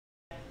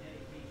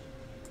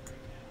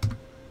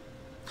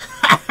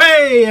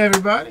Hey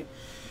everybody,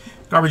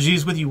 Garbage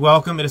G's with you.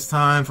 Welcome. It is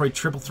time for a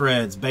Triple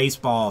Threads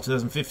Baseball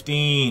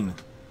 2015.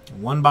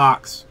 One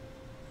box.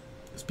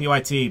 It's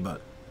PYT, but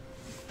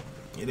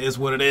it is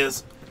what it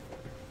is.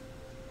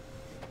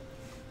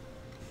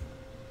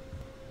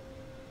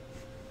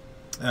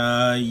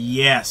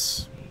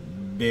 Yes,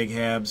 Big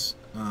Habs.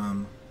 I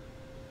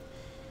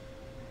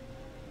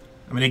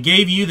mean, I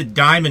gave you the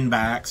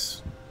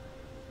Diamondbacks,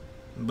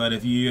 but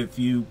if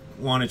you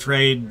want to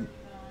trade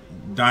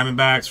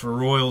Diamondbacks for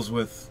Royals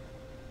with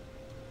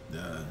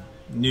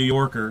New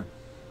Yorker,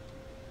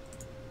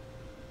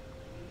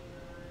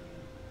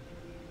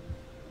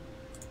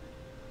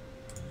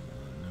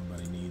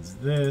 nobody needs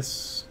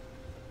this.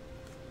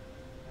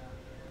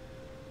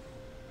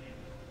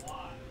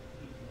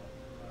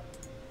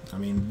 I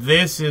mean,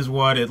 this is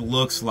what it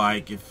looks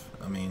like if,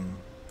 I mean,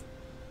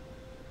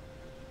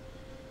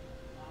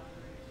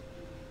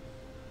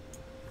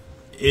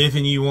 if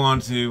and you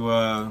want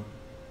to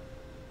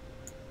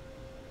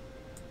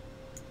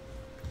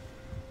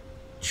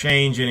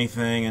change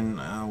anything, and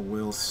I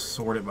will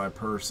sort it by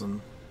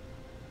person.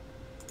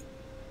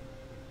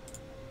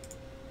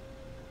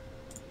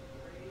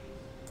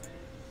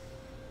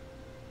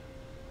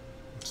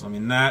 So I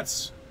mean,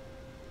 that's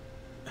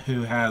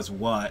who has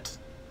what.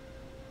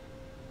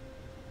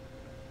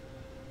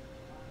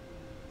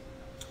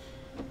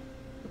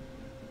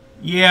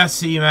 Yeah,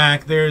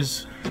 C-Mac,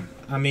 there's,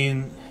 I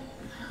mean,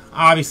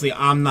 obviously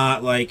I'm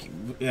not like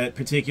at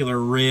particular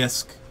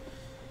risk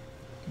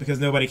because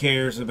nobody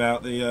cares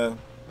about the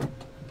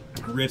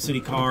Rip City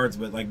cards,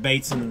 but like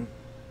Bateson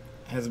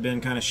has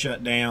been kind of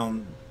shut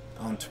down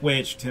on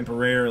Twitch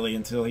temporarily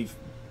until he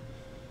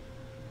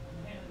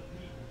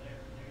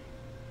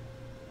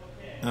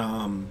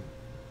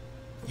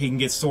can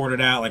get sorted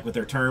out like with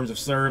their terms of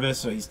service,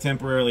 so he's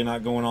temporarily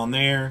not going on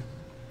there.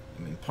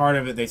 I mean, part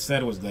of it they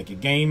said was like a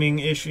gaming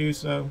issue,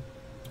 so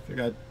I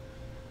figured I'd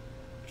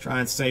try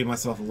and save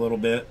myself a little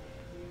bit.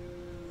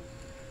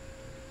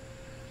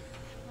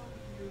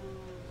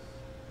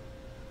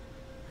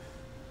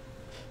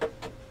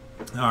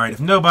 Alright, if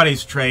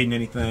nobody's trading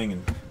anything,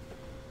 and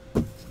I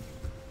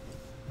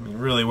mean,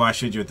 really, why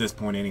should you at this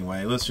point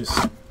anyway? Let's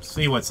just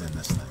see what's in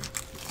this thing.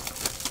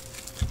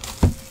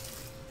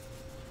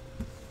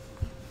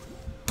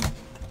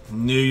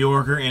 New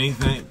Yorker,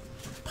 anything?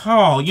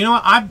 Paul, you know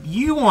what?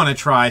 You want a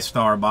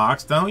TriStar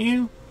box, don't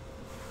you?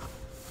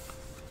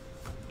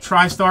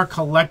 TriStar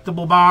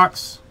collectible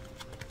box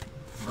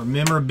or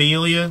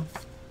memorabilia.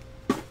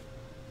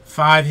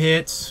 5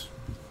 hits,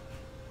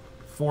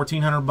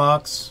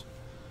 $1,400.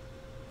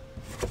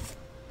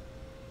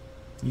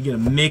 You get a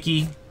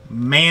Mickey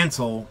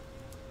Mantle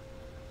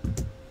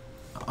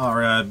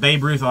or a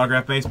Babe Ruth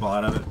autographed baseball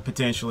out of it,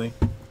 potentially.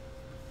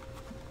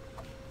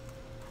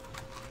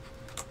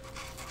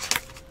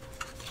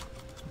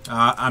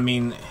 I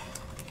mean,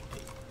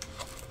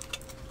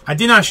 I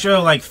did not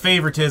show like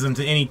favoritism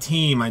to any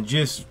team. I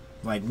just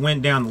like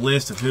went down the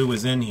list of who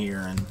was in here,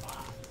 and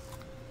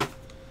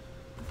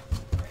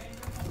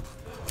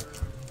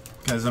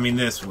because I mean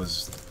this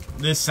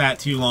sat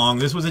too long.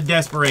 This was a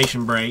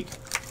desperation break.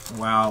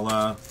 While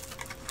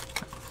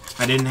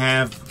I didn't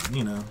have,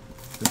 you know,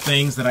 the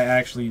things that I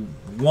actually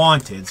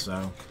wanted.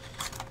 So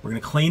we're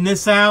going to clean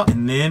this out,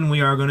 and then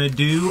we are going to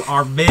do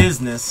our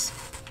business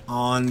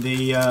on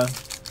the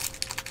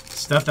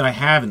stuff that I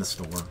have in the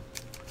store.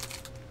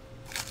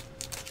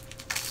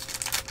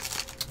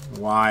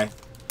 Why?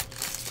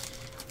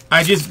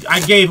 I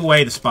gave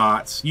away the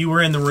spots. You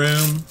were in the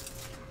room,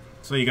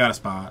 so you got a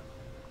spot.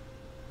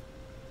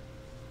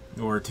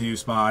 Or 2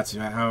 spots,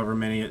 however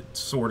many it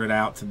sorted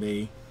out to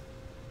be.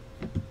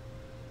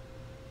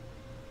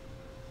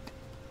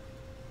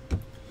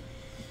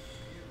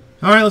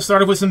 Alright, let's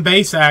start off with some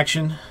base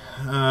action.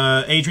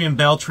 Adrian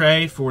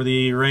Beltre for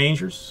the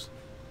Rangers.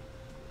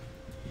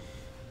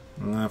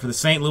 For the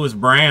St. Louis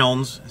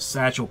Browns,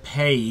 Satchel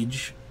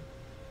Paige.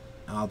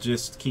 I'll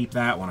just keep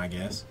that one, I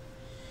guess.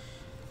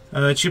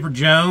 Chipper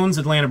Jones,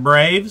 Atlanta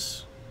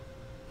Braves.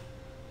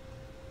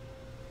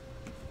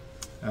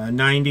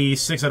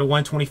 96 out of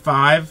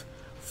 125.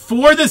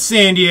 For the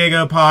San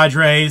Diego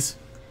Padres,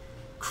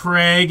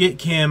 Craig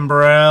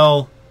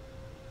Kimbrell.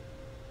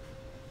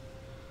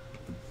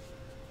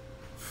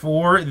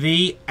 For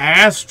the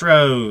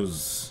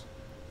Astros,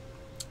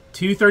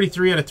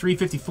 233 out of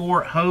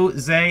 354,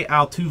 Jose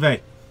Altuve.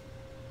 Here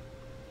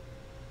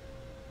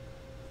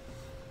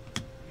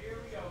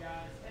we go,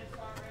 guys. 10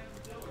 spot random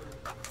filler.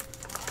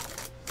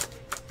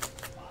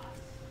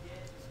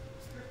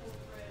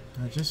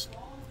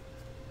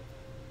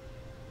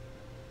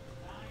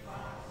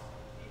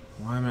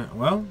 Why am I,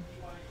 well,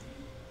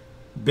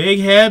 Big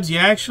Hebs, you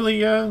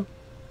actually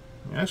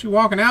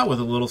walking out with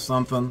a little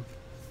something.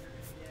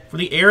 For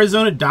the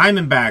Arizona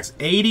Diamondbacks,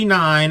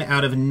 89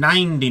 out of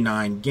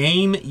 99.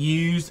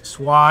 Game-used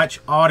swatch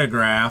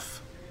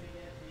autograph,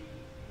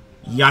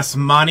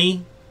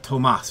 Yasmani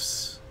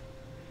Tomas.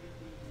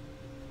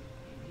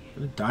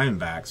 For the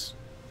Diamondbacks.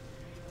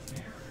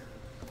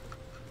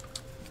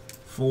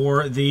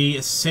 For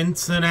the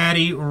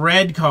Cincinnati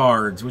Red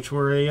Cards, which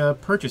were a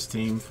purchase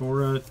team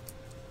for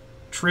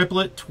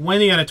Triplet,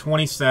 20 out of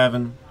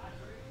 27.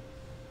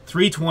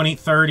 320,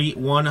 30,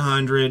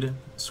 100.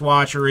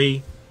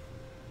 Swatchery,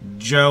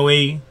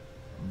 Joey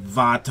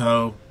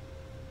Votto.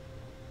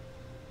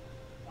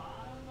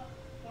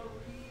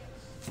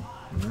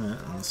 Alright,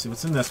 let's see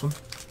what's in this one.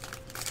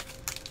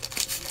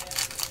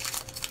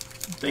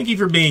 Thank you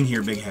for being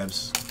here, Big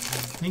Hebs.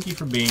 Thank you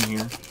for being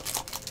here.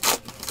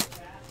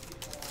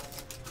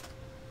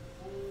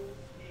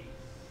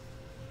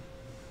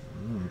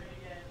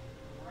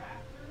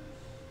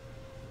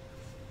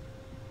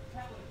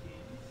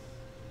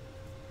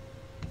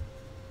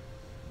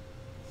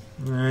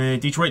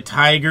 Detroit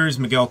Tigers,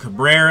 Miguel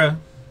Cabrera,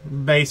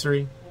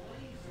 basery.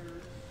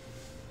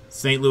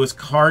 St. Louis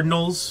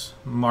Cardinals,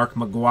 Mark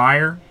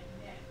McGuire.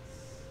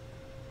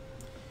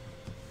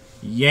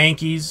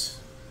 Yankees,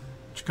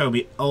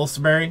 Jacoby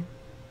Ellsbury.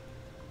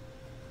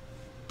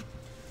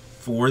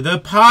 For the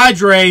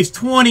Padres,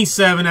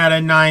 27 out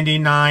of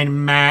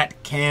 99,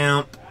 Matt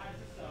Kemp.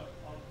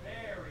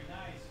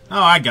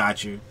 Oh, I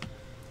got you.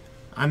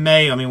 I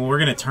mean, we're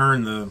going to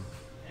turn the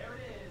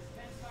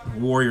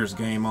Warriors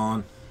game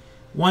on.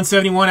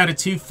 171 out of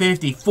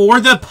 250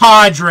 for the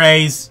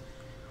Padres,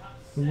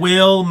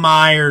 Will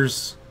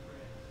Myers.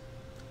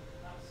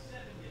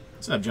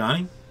 What's up,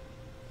 Johnny?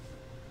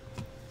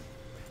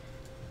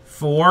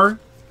 For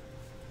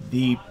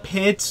the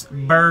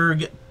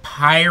Pittsburgh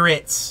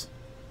Pirates,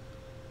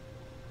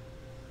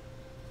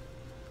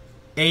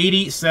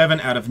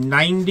 87 out of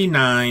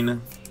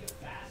 99.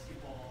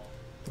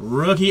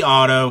 Rookie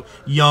auto,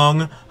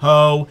 Young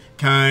Ho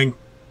Kang.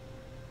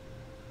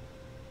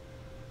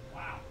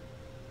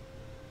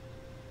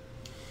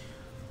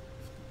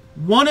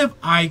 One of,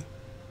 I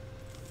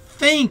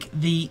think,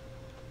 the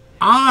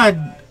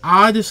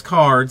oddest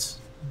cards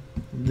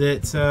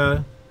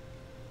that,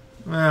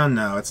 well,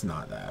 no, it's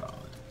not that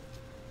odd.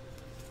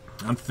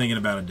 I'm thinking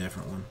about a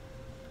different one.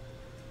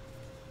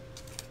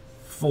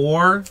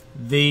 For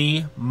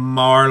the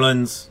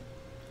Marlins,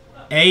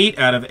 8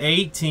 out of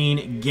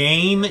 18,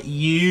 game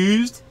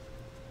used,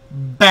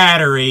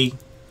 battery,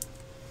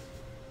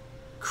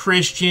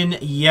 Christian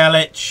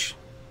Yelich.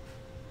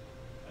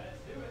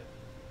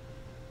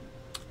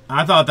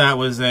 I thought that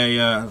was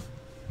a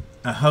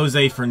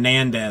Jose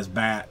Fernandez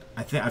bat.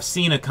 I've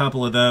seen a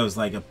couple of those,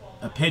 like a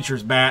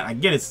pitcher's bat. I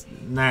get it's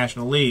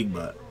National League,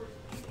 but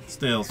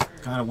still, it's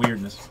kind of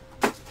weirdness.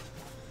 All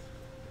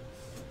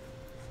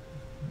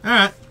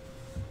right.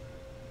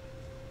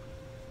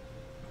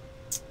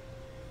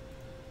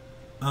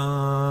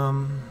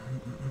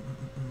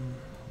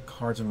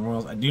 Cards and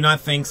Royals. I do not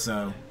think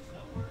so.